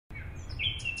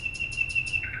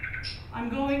I'm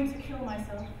going to kill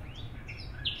myself.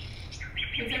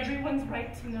 It's everyone's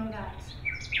right to know that.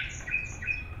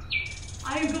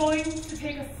 I am going to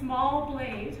take a small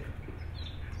blade,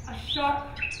 a sharp,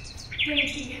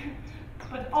 dainty,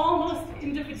 but almost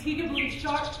indefatigably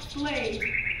sharp blade,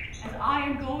 and I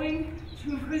am going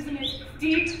to imprison it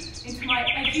deep into my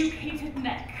educated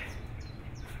neck.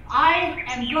 I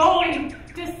am going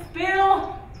to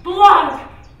spill blood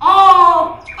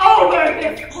all over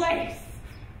this place.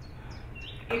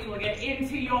 It will get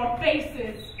into your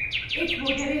faces. It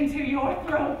will get into your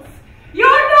throats. You're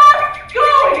not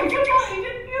going to find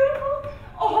it beautiful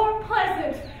or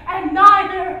pleasant, and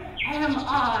neither am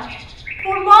I.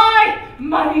 For my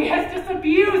money has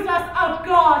disabused us of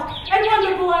God, and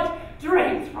when the blood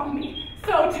drains from me,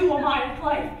 so too will my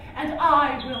life, and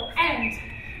I will end.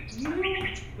 You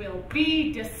will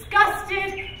be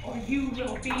disgusted, or you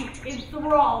will be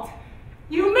enthralled.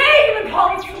 You may even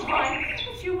call it swine,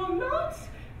 but you will not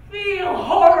feel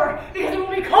horror, because it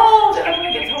will be cold and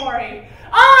obligatory.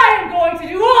 I am going to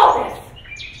do all this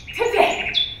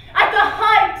today, at the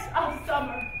height of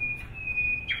summer.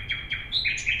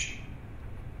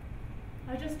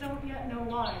 I just don't yet know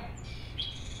why.